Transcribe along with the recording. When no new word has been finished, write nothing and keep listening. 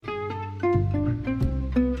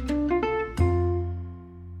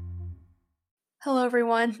Hello,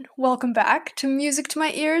 everyone. Welcome back to Music to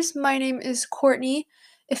My Ears. My name is Courtney.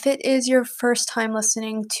 If it is your first time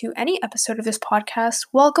listening to any episode of this podcast,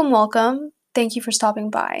 welcome. Thank you for stopping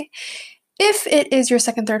by. If it is your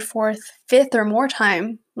second, third, fourth, fifth, or more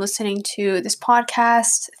time listening to this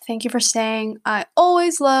podcast, thank you for staying. I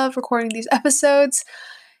always love recording these episodes.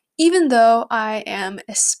 Even though I am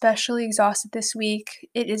especially exhausted this week,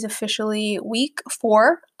 it is officially week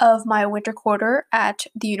 4 of my winter quarter at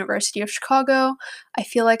the University of Chicago. I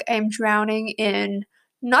feel like I am drowning in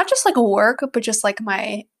not just like work, but just like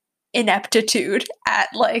my ineptitude at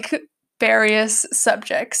like various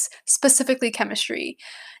subjects, specifically chemistry.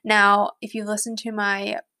 Now, if you've listened to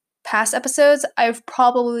my past episodes, I've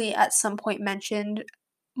probably at some point mentioned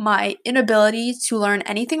my inability to learn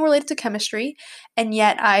anything related to chemistry, and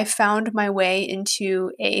yet I found my way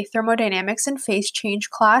into a thermodynamics and phase change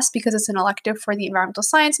class because it's an elective for the environmental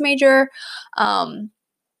science major. Um,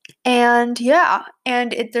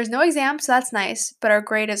 there's no exam, so that's nice, but our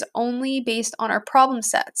grade is only based on our problem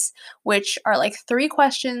sets, which are like 3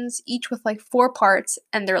 questions, each with like 4 parts,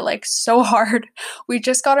 and they're like so hard. We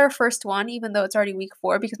just got our first one, even though it's already week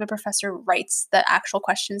 4, because my professor writes the actual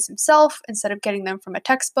questions himself instead of getting them from a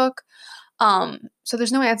textbook. So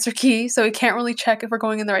there's no answer key, so we can't really check if we're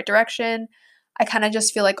going in the right direction. I kind of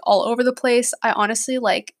just feel like all over the place. I honestly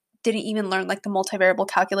like didn't even learn like the multivariable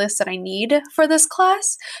calculus that I need for this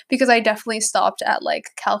class because I definitely stopped at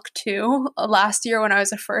like Calc 2 last year when I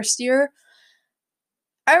was a first year.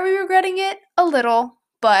 Are we regretting it? A little,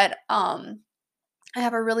 but I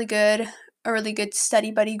have a really good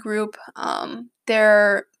study buddy group.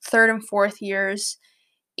 They're third and fourth years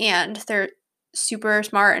and they're super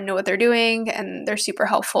smart and know what they're doing and they're super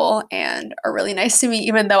helpful and are really nice to me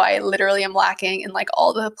even though I literally am lacking in like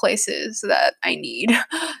all the places that I need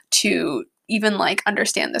to even like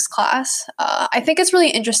understand this class. I think it's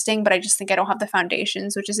really interesting, but I just think I don't have the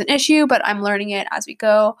foundations, which is an issue, but I'm learning it as we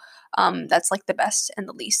go. That's like the best and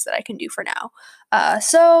the least that I can do for now.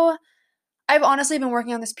 So I've honestly been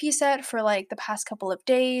working on this P set for like the past couple of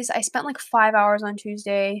days. I spent like 5 hours on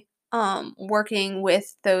Tuesday working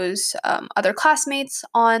with those other classmates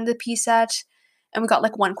on the P set, and we got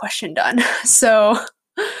like 1 question done. So,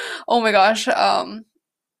 oh my gosh,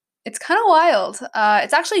 it's kind of wild.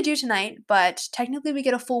 It's actually due tonight, but technically we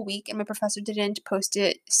get a full week, and my professor didn't post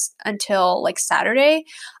it until like Saturday,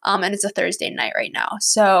 and it's a Thursday night right now.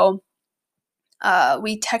 So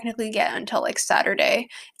we technically get until like Saturday.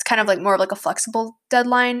 It's kind of like more of like a flexible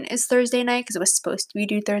deadline is Thursday night because it was supposed to be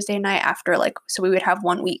due Thursday night after like so we would have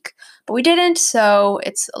 1 week, but we didn't, so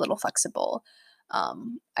it's a little flexible.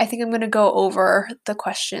 I think I'm gonna go over the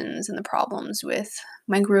questions and the problems with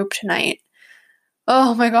my group tonight.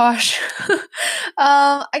 Oh my gosh.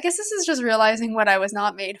 I guess this is just realizing what I was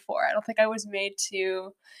not made for. I don't think I was made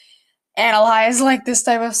to analyze like this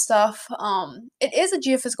type of stuff. It is a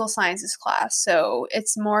geophysical sciences class, so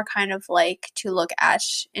it's more kind of like to look at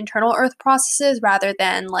internal Earth processes rather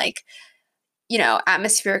than like,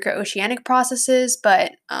 atmospheric or oceanic processes,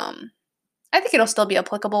 but I think it'll still be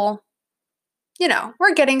applicable.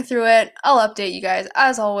 We're getting through it. I'll update you guys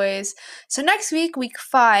as always. So next week, week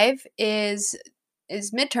 5 is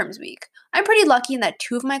midterms week. I'm pretty lucky in that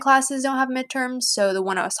 2 of my classes don't have midterms. So the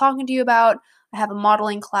one I was talking to you about, I have a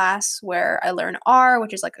modeling class where I learn R,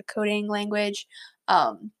 which is like a coding language.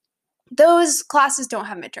 Those classes don't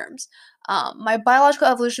have midterms. My biological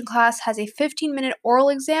evolution class has a 15-minute oral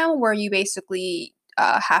exam where you basically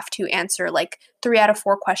have to answer like 3 out of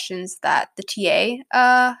 4 questions that the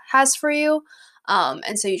TA has for you.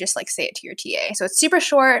 And so you just like say it to your TA. So it's super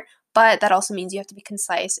short, but that also means you have to be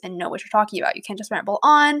concise and know what you're talking about. You can't just ramble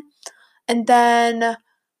on. And then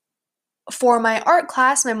for my art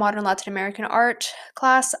class, my modern Latin American art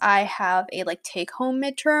class, I have a like take home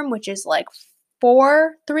midterm, which is like 3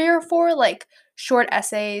 or 4 like short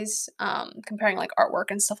essays comparing like artwork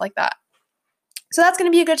and stuff like that. So that's going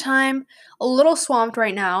to be a good time. A little swamped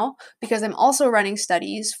right now because I'm also running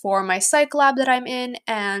studies for my psych lab that I'm in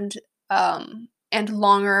and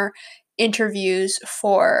longer interviews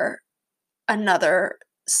for another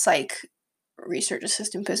psych research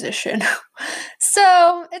assistant position.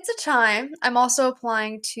 So it's a time. I'm also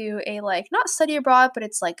applying to a like not study abroad, but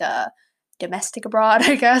it's like a domestic abroad,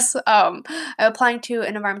 I guess. I'm applying to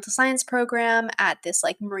an environmental science program at this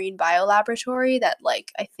like marine bio laboratory that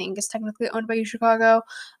like I think is technically owned by Chicago.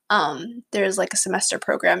 There's like a semester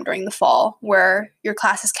program during the fall where your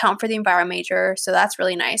classes count for the enviro major, so that's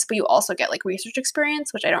really nice. But you also get like research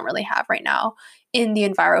experience, which I don't really have right now in the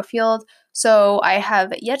enviro field. So I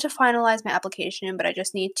have yet to finalize my application, but I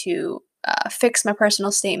just need to fix my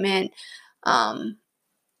personal statement, um,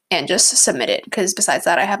 and just submit it, because besides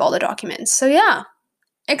that, I have all the documents. So yeah,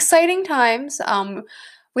 exciting times.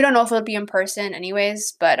 We don't know if it'll be in person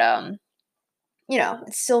anyways, but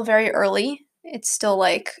it's still very early. It's still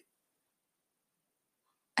like,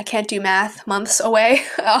 I can't do math, months away.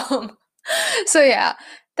 So yeah,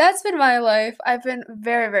 that's been my life. I've been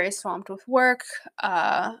very, very swamped with work,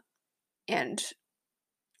 and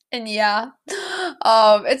yeah,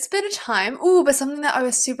 it's been a time. Ooh, but something that I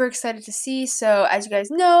was super excited to see. So, as you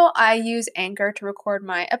guys know, I use Anchor to record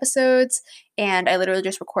my episodes, and I literally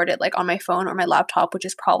just record it like on my phone or my laptop, which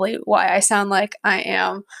is probably why I sound like I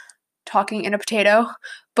am talking in a potato.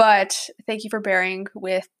 But thank you for bearing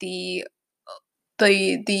with the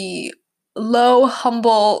low,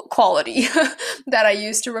 humble quality that I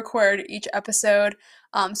use to record each episode.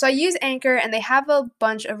 So I use Anchor, and they have a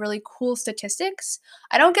bunch of really cool statistics.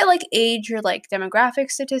 I don't get like age or like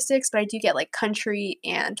demographic statistics, but I do get like country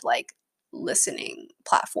and like listening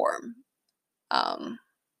platform.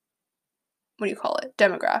 What do you call it?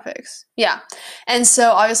 Demographics. Yeah. And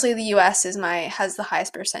so obviously the US has the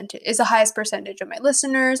highest percentage of my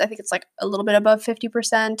listeners. I think it's like a little bit above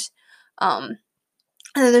 50%. Um,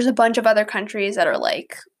 and then there's a bunch of other countries that are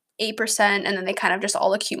like 8%, and then they kind of just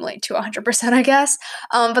all accumulate to 100%, I guess.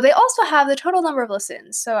 But they also have the total number of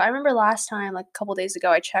listens. So I remember last time, like a couple days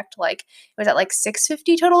ago, I checked, like, it was at like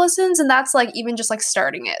 650 total listens, and that's like even just like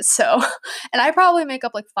starting it. So, and I probably make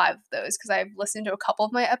up like 5 of those because I've listened to a couple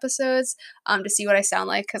of my episodes to see what I sound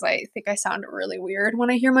like, because I think I sound really weird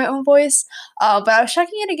when I hear my own voice. But I was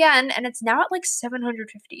checking it again, and it's now at like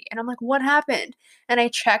 750, and I'm like, what happened? And I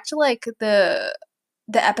checked like the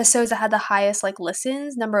episodes that had the highest like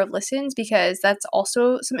number of listens, because that's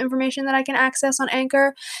also some information that I can access on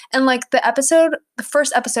Anchor. And like the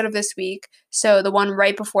first episode of this week, so the one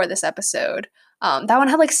right before this episode, that one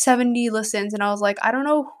had like 70 listens, and I was like, I don't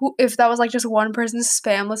know if that was like just one person's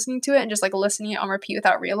spam listening to it and just like listening it on repeat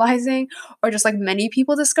without realizing, or just like many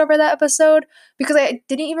people discover that episode, because I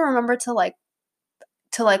didn't even remember to like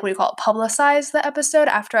what do you call it, publicize the episode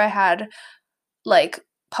after I had like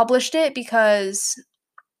published it, because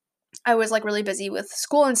I was like really busy with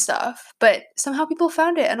school and stuff, but somehow people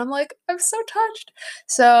found it, and I'm like, I'm so touched.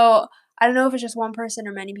 So I don't know if it's just one person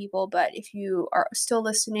or many people, but if you are still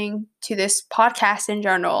listening to this podcast in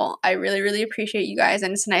general, I really, really appreciate you guys,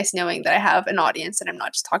 and it's nice knowing that I have an audience and I'm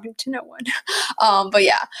not just talking to no one. But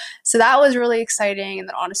yeah, so that was really exciting, and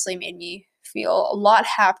that honestly made me feel a lot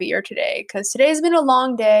happier today, because today's been a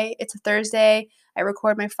long day. It's a Thursday. I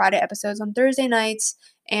record my Friday episodes on Thursday nights,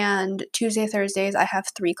 and Tuesday, Thursdays, I have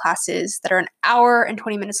 3 classes that are an hour and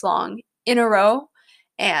 20 minutes long in a row,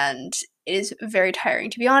 and it is very tiring,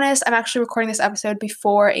 to be honest. I'm actually recording this episode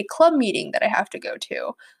before a club meeting that I have to go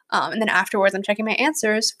to, and then afterwards I'm checking my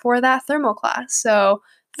answers for that thermal class. So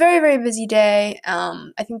very, very busy day.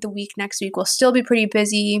 I think the next week will still be pretty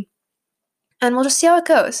busy, and we'll just see how it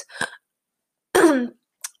goes.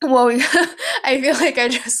 Well, I feel like I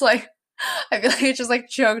just like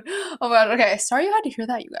choked. Oh my god, okay, sorry you had to hear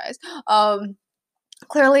that, you guys.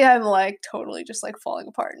 Clearly I'm like totally just like falling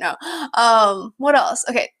apart now. What else?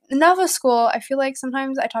 Okay, enough of school. I feel like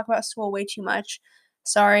sometimes I talk about school way too much.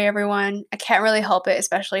 Sorry, everyone. I can't really help it,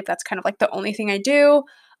 especially if that's kind of like the only thing I do.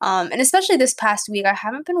 And especially this past week, I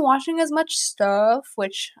haven't been watching as much stuff,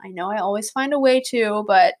 which I know I always find a way to,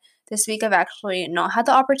 but this week I've actually not had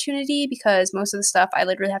the opportunity, because most of the stuff I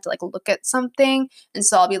literally have to like look at something, and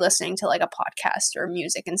so I'll be listening to like a podcast or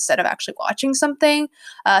music instead of actually watching something.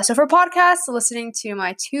 So for podcasts, listening to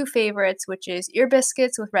my 2 favorites, which is Ear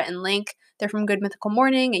Biscuits with Rhett and Link. They're from Good Mythical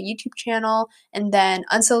Morning, a YouTube channel, and then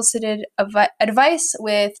Unsolicited Advice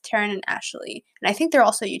with Taryn and Ashley. And I think they're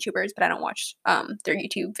also YouTubers, but I don't watch their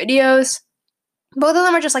YouTube videos. Both of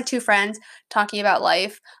them are just like 2 friends talking about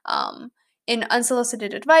life. In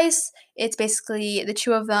Unsolicited Advice, it's basically the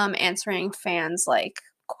 2 of them answering fans like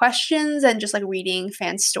questions and just like reading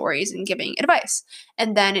fans' stories and giving advice.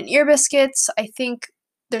 And then in Ear Biscuits, I think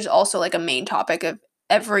there's also like a main topic of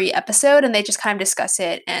every episode, and they just kind of discuss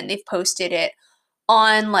it, and they've posted it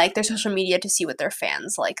on like their social media to see what their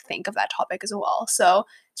fans like think of that topic as well. So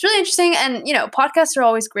it's really interesting. And podcasts are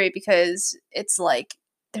always great because it's like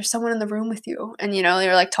there's someone in the room with you, and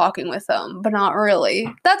you're like talking with them, but not really.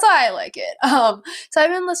 That's why I like it. So I've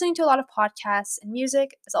been listening to a lot of podcasts and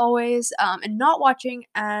music as always, and not watching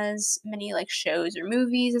as many like shows or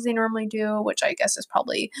movies as I normally do, which I guess is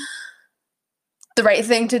probably the right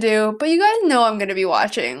thing to do. But you guys know I'm gonna be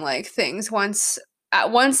watching like things once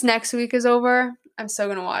next week is over. I'm still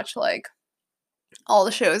gonna watch like all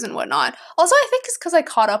the shows and whatnot. Also, I think it's because I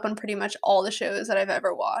caught up on pretty much all the shows that I've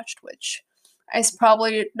ever watched, which is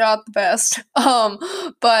probably not the best.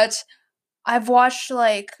 But I've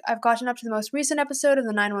gotten up to the most recent episode of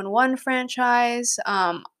the 911 franchise.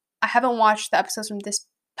 I haven't watched the episodes from this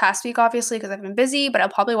past week, obviously, because I've been busy, but I'll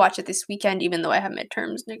probably watch it this weekend, even though I have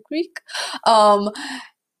midterms next week. Um,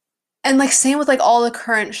 and like same with like all the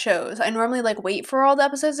current shows. I normally like wait for all the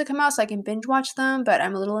episodes to come out so I can binge watch them, but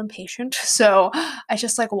I'm a little impatient. So I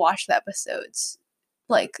just like watch the episodes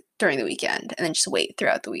like during the weekend and then just wait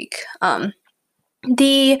throughout the week.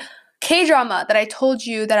 The K drama that I told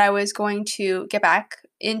you that I was going to get back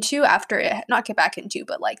into after it, not get back into,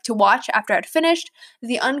 but like to watch after I'd finished,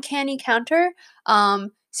 The Uncanny Counter.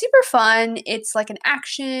 Super fun. It's like an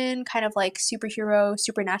action, kind of like superhero,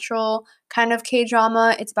 supernatural kind of K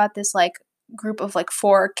drama. It's about this like group of like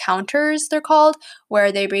four counters, they're called, where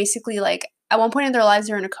they basically like at one point in their lives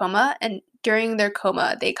they're in a coma, and during their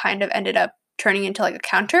coma they kind of ended up turning into like a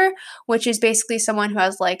counter, which is basically someone who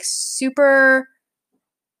has like super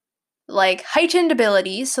like heightened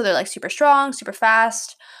abilities, so they're like super strong, super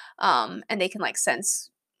fast, and they can like sense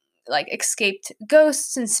like escaped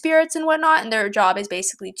ghosts and spirits and whatnot, and their job is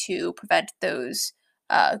basically to prevent those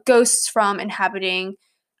ghosts from inhabiting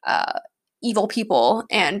uh, evil people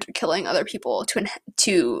and killing other people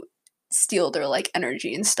to steal their like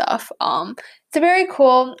energy and stuff. It's a very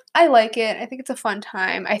cool. I like it. I think it's a fun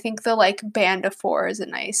time. I think the like band of four is a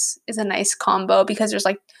nice combo because there's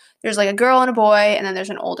like a girl and a boy, and then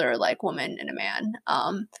there's an older like woman and a man.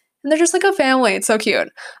 And they're just like a family. It's so cute.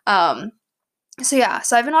 So yeah,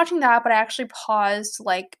 so I've been watching that, but I actually paused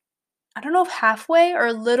like I don't know if halfway or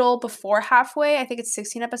a little before halfway. I think it's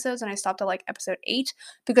 16 episodes, and I stopped at like episode 8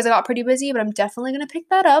 because I got pretty busy, but I'm definitely gonna pick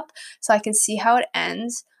that up so I can see how it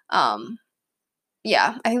ends.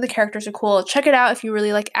 Yeah, I think the characters are cool. Check it out if you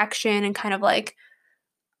really like action and kind of like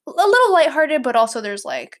a little lighthearted, but also there's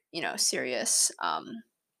like, serious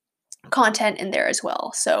content in there as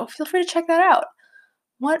well. So feel free to check that out.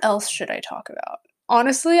 What else should I talk about?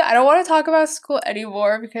 Honestly, I don't want to talk about school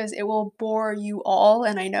anymore because it will bore you all,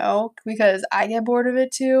 and I know because I get bored of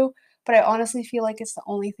it too, but I honestly feel like it's the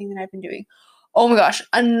only thing that I've been doing. Oh my gosh,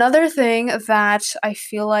 another thing that I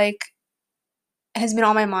feel like has been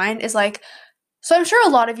on my mind is like, so I'm sure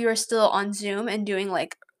a lot of you are still on Zoom and doing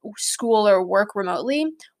like school or work remotely.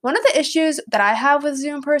 One of the issues that I have with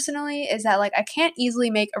Zoom personally is that like I can't easily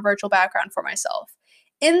make a virtual background for myself.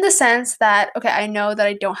 In the sense that okay, I know that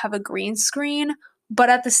I don't have a green screen, but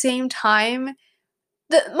at the same time,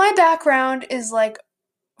 my background is like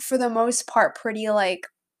for the most part pretty like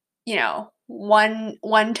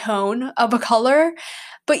one tone of a color.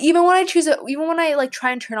 But even when I like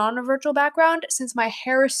try and turn on a virtual background, since my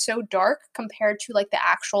hair is so dark compared to like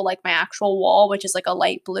my actual wall, which is like a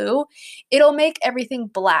light blue, it'll make everything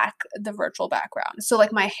black, the virtual background. So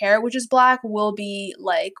like my hair, which is black, will be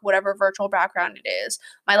like whatever virtual background it is.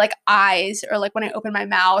 My like eyes, or like when I open my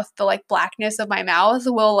mouth, the like blackness of my mouth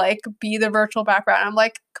will like be the virtual background. I'm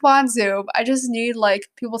like, come on, Zoom. I just need like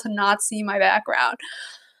people to not see my background.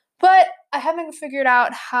 But I haven't figured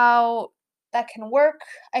out how that can work.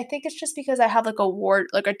 I think it's just because I have like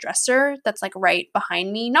a dresser that's like right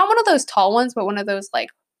behind me. Not one of those tall ones, but one of those like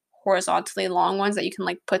horizontally long ones that you can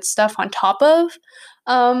like put stuff on top of.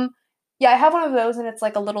 Um yeah, I have one of those and it's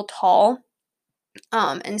like a little tall.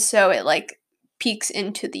 And so it like peeks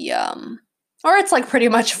into the or it's like pretty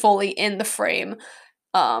much fully in the frame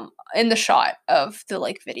in the shot of the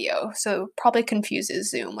like video. So probably confuses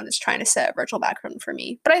Zoom when it's trying to set a virtual background for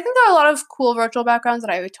me. But I think there are a lot of cool virtual backgrounds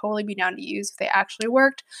that I would totally be down to use if they actually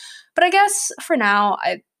worked. But I guess for now,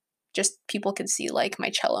 I just people can see like my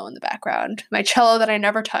cello in the background, my cello that I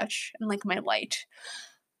never touch, and like my light.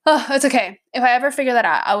 Oh, it's okay. If I ever figure that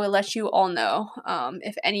out, I will let you all know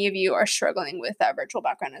if any of you are struggling with that virtual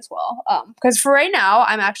background as well. Because for right now,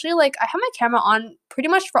 I'm actually like, I have my camera on pretty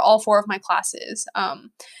much for all four of my classes.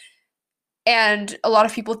 And a lot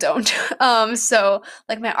of people don't. So,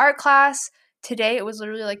 like, my art class, today it was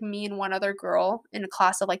literally like me and one other girl in a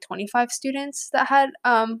class of like 25 students that had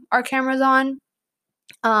our cameras on.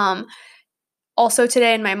 Um, Also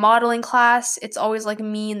today in my modeling class, it's always like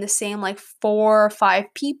me and the same like 4 or 5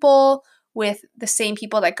 people with the same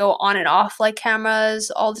people that go on and off like cameras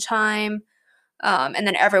all the time. And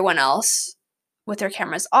then everyone else with their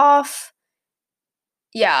cameras off.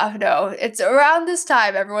 Yeah, no, it's around this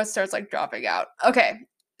time everyone starts like dropping out. Okay,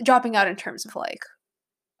 dropping out in terms of like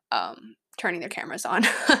turning their cameras on.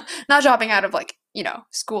 Not dropping out of like,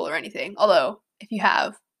 school or anything. Although if you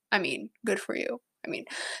have, I mean, good for you. I mean,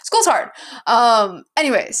 school's hard.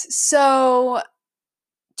 Anyways, so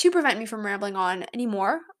to prevent me from rambling on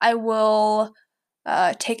anymore, I will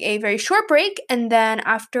take a very short break, and then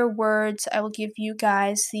afterwards, I will give you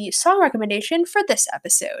guys the song recommendation for this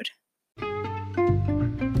episode.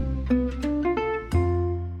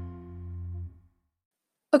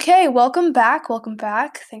 Okay, welcome back. Welcome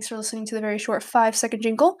back. Thanks for listening to the very short 5-second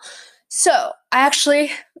jingle. So, I actually,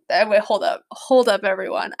 wait, hold up,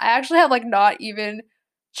 everyone. I actually have like not even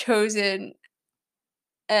chosen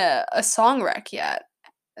a song rec yet.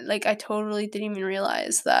 Like, I totally didn't even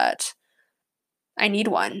realize that I need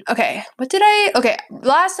one. Okay, what did I? Okay,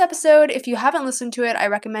 last episode, if you haven't listened to it, I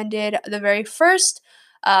recommended the very first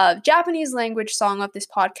Japanese language song of this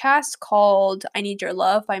podcast called I Need Your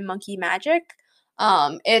Love by Monkey Magic.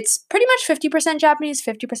 It's pretty much 50% Japanese,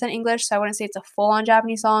 50% English, so I wouldn't say it's a full on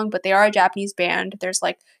Japanese song, but they are a Japanese band. There's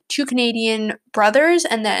like two Canadian brothers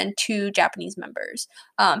and then two Japanese members.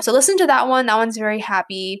 So listen to that one. That one's very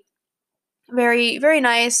happy, very, very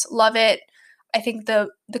nice. Love it. I think the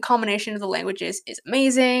combination of the languages is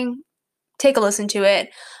amazing. Take a listen to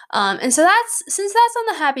it. And so since that's on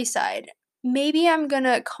the happy side, maybe I'm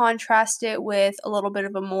gonna contrast it with a little bit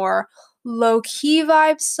of a more low key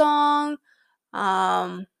vibe song.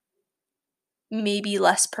 Um, Maybe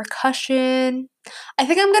less percussion. I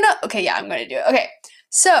think I'm gonna do it. Okay,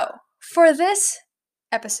 so for this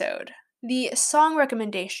episode, the song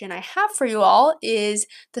recommendation I have for you all is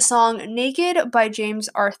the song Naked by James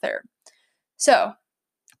Arthur. So,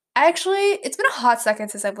 actually, it's been a hot second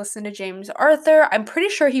since I've listened to James Arthur. I'm pretty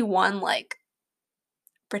sure he won like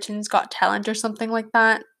Britain's Got Talent or something like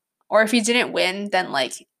that. Or if he didn't win, then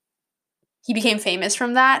like he became famous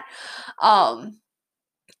from that. Um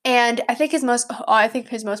and I think his most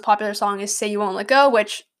popular song is Say You Won't Let Go,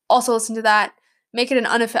 which also listen to that.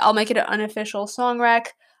 I'll make it an unofficial song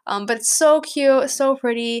rec. But it's so cute, so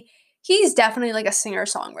pretty. He's definitely like a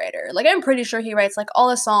singer-songwriter. Like I'm pretty sure he writes like all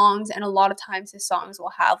the songs, and a lot of times his songs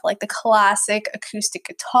will have like the classic acoustic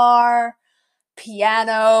guitar,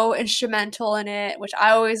 piano, instrumental in it, which I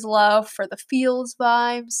always love for the feels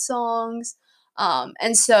vibes songs.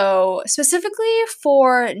 And so, specifically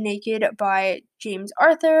for Naked by James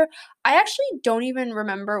Arthur, I actually don't even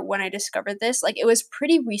remember when I discovered this. Like, it was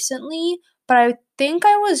pretty recently, but I think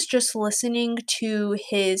I was just listening to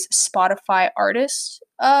his Spotify artist,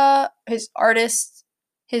 his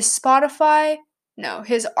Spotify, no,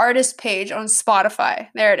 his artist page on Spotify.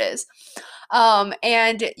 There it is.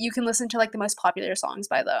 And you can listen to like the most popular songs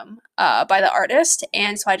by them, by the artist.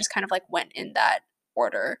 And so I just kind of like went in that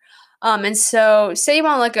order. And so Say You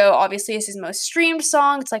Won't Let Go obviously is his most streamed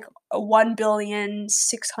song. It's like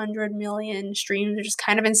 1,600,000,000 streams, which is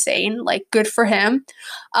kind of insane. Like good for him.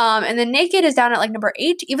 And then Naked is down at like number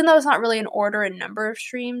 8, even though it's not really an order in number of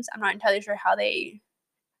streams. I'm not entirely sure how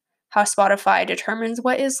Spotify determines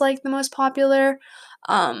what is like the most popular.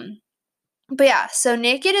 But yeah, so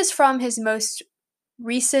Naked is from his most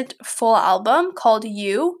recent full album called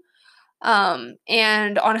You.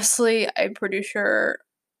 And honestly, I'm pretty sure.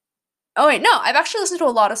 Oh, wait, no, I've actually listened to a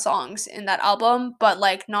lot of songs in that album, but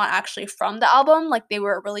like not actually from the album. Like they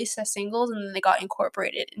were released as singles and then they got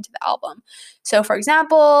incorporated into the album. So, for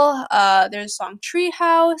example, there's a song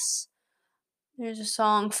Treehouse. There's a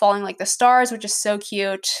song Falling Like the Stars, which is so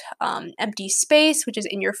cute. Empty Space, which is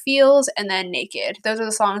In Your Feels, and then Naked. Those are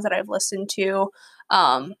the songs that I've listened to.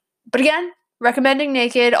 But again, recommending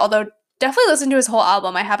Naked, although definitely listen to his whole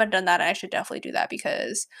album. I haven't done that, and I should definitely do that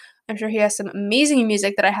because I'm sure he has some amazing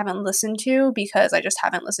music that I haven't listened to because I just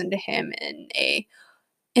haven't listened to him in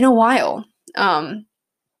a while.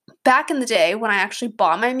 Back in the day when I actually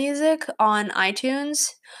bought my music on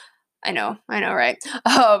iTunes, I know, right?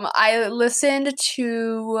 I listened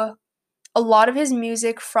to a lot of his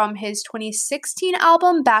music from his 2016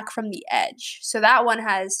 album, Back from the Edge. So that one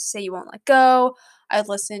has Say You Won't Let Go. I've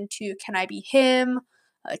listened to Can I Be Him,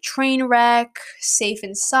 Trainwreck, Safe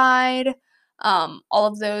Inside. All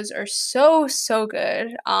of those are so, so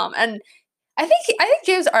good. And I think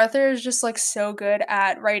James Arthur is just like so good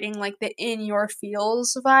at writing like the in your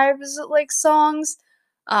feels vibes like songs.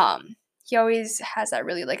 He always has that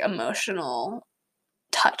really like emotional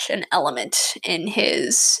touch and element in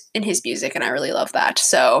his music, and I really love that.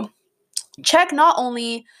 So check not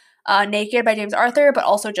only Naked by James Arthur, but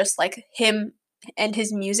also just like him and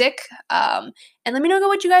his music. And let me know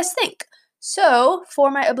what you guys think. So for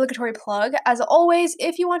my obligatory plug, as always,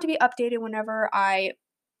 if you want to be updated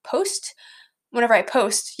post whenever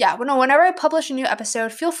I publish a new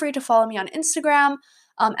episode, feel free to follow me on Instagram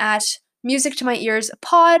at Music to My Ears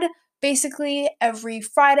Pod. Basically, every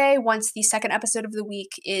Friday, once the second episode of the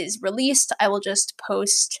week is released, I will just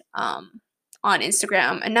post on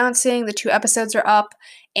Instagram announcing the 2 episodes are up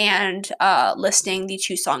and listing the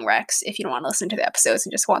 2 song recs if you don't want to listen to the episodes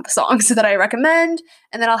and just want the songs that I recommend.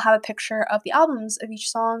 And then I'll have a picture of the albums of each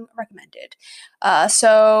song recommended.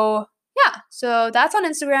 So Yeah, so that's on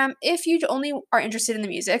Instagram. If you only are interested in the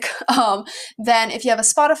music, then if you have a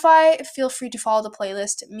Spotify, feel free to follow the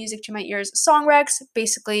playlist Music to My Ears Song Recs.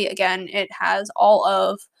 Basically, again, it has all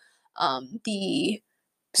of the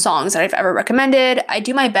songs that I've ever recommended. I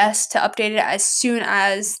do my best to update it as soon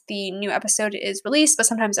as the new episode is released, but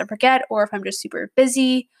sometimes I forget or if I'm just super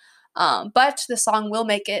busy. But the song will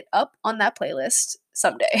make it up on that playlist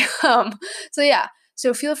someday. So yeah,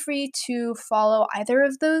 so feel free to follow either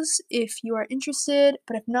of those if you are interested,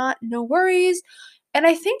 but if not, no worries. And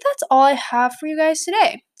I think that's all I have for you guys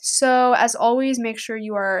today. So, as always, make sure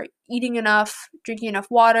you are eating enough, drinking enough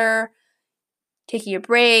water, taking a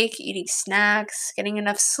break, eating snacks, getting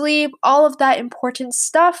enough sleep, all of that important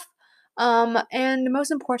stuff. And most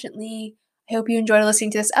importantly, I hope you enjoyed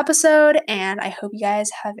listening to this episode, and I hope you guys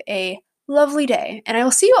have a lovely day. And I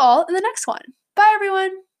will see you all in the next one. Bye,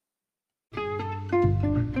 everyone.